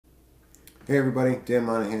Hey everybody, Dan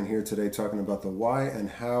Monaghan here today talking about the why and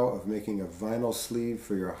how of making a vinyl sleeve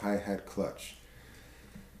for your hi-hat clutch.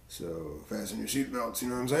 So fasten your seatbelts, you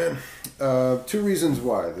know what I'm saying? Two reasons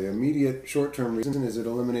why. The immediate short-term reason is it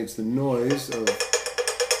eliminates the noise of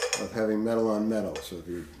having metal on metal. So if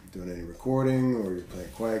you're doing any recording or you're playing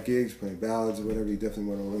quiet gigs, playing ballads or whatever, you definitely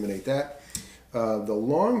want to eliminate that. The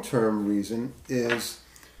long-term reason is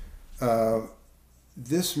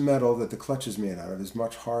this metal that the clutch is made out of is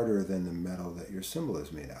much harder than the metal that your cymbal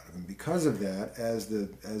is made out of. And because of that, as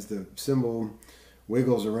the cymbal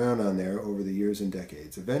wiggles around on there over the years and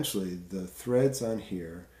decades, eventually the threads on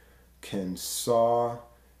here can saw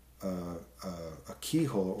a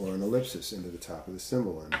keyhole or an ellipsis into the top of the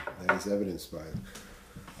cymbal. And that is evidenced by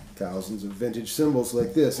thousands of vintage cymbals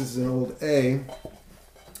like this. This is an old A,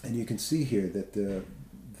 and you can see here that the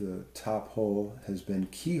top hole has been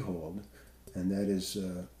keyholed. And that is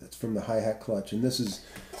that's from the hi-hat clutch, and this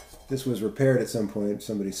was repaired at some point.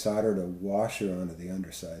 Somebody soldered a washer onto the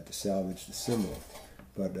underside to salvage the cymbal,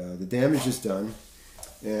 but the damage is done,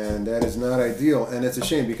 and that is not ideal. And it's a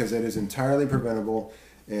shame because that is entirely preventable,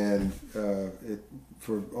 and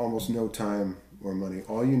for almost no time or money.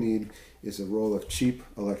 All you need is a roll of cheap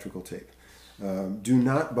electrical tape. Do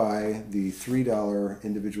not buy the $3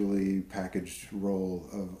 individually packaged roll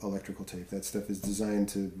of electrical tape. That stuff is designed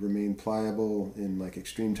to remain pliable in like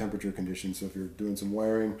extreme temperature conditions. So if you're doing some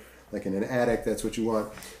wiring, like in an attic, that's what you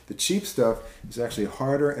want. The cheap stuff is actually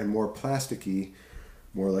harder and more plasticky,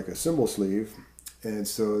 more like a cymbal sleeve. And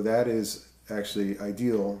so that is actually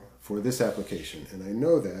ideal for this application. And I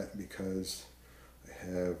know that because I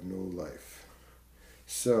have no life.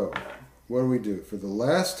 So what do? For the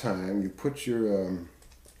last time, you put your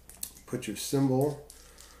cymbal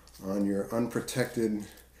on your unprotected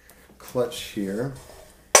clutch here,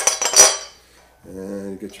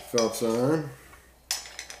 and you get your felts on,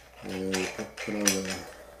 and you put on the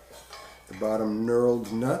bottom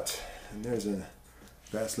knurled nut, and there's a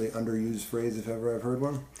vastly underused phrase if ever I've heard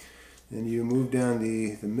one. And you move down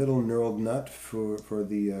the middle knurled nut for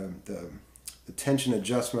the tension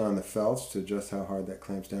adjustment on the felts to adjust how hard that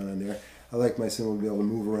clamps down on there. I like my cymbal to be able to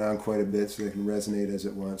move around quite a bit so they can resonate as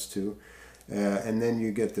it wants to. And then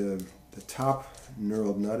you get the top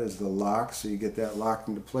knurled nut is the lock, so you get that locked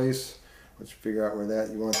into place. Once you figure out where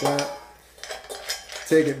you want that.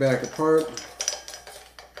 Take it back apart.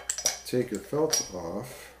 Take your felts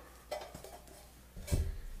off.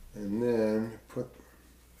 And then put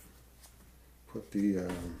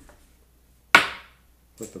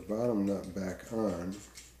the bottom nut back on,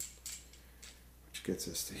 which gets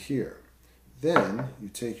us to here. Then you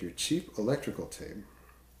take your cheap electrical tape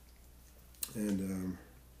and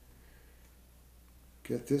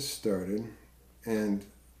get this started. And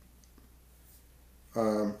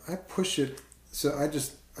I push it, so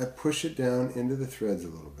I push it down into the threads a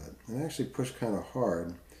little bit, and I actually push kind of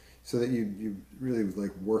hard so that you really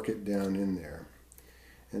like work it down in there.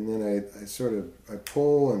 And then I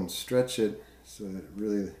pull and stretch it so that it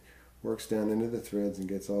really works down into the threads and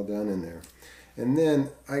gets all down in there. And then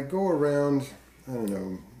I go around, I don't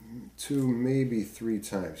know, 2, maybe 3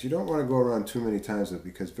 times. You don't want to go around too many times though,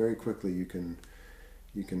 because very quickly you can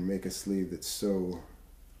make a sleeve that's so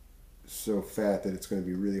fat that it's going to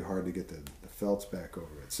be really hard to get the felts back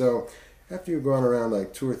over it. So after you've gone around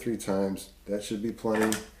like 2 or 3 times, that should be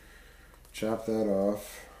plenty. Chop that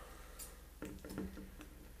off.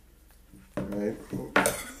 Right,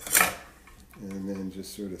 and then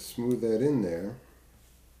just sort of smooth that in there,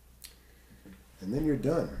 and then you're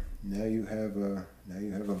done. Now you have a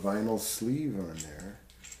vinyl sleeve on there.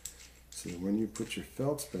 So when you put your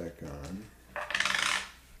felts back on,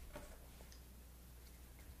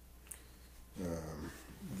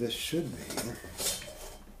 this should be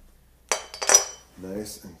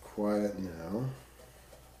nice and quiet now.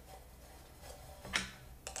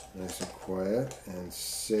 Nice and quiet and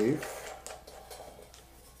safe.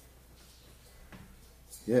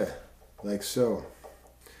 Yeah, like so.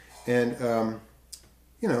 And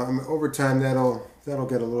you know, over time that'll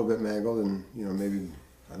get a little bit mangled, and you know, maybe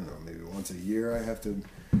I don't know, maybe once a year I have to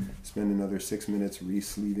spend another 6 minutes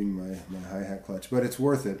re-sleeving my hi-hat clutch, but it's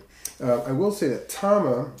worth it. I will say that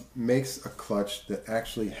Tama makes a clutch that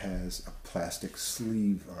actually has a plastic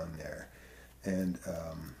sleeve on there, and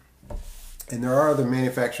there are other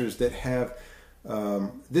manufacturers that have.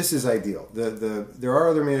 This is ideal. There are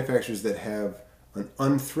other manufacturers that have an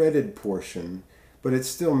unthreaded portion, but it's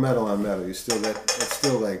still metal on metal. It's still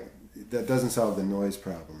like that doesn't solve the noise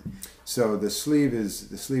problem. So the sleeve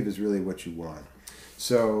is really what you want.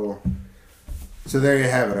 So there you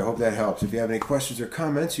have it. I hope that helps. If you have any questions or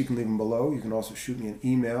comments, you can leave them below. You can also shoot me an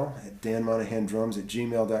email at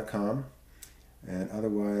danmonahandrums@gmail.com. And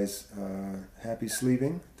otherwise, happy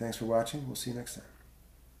sleeving. Thanks for watching. We'll see you next time.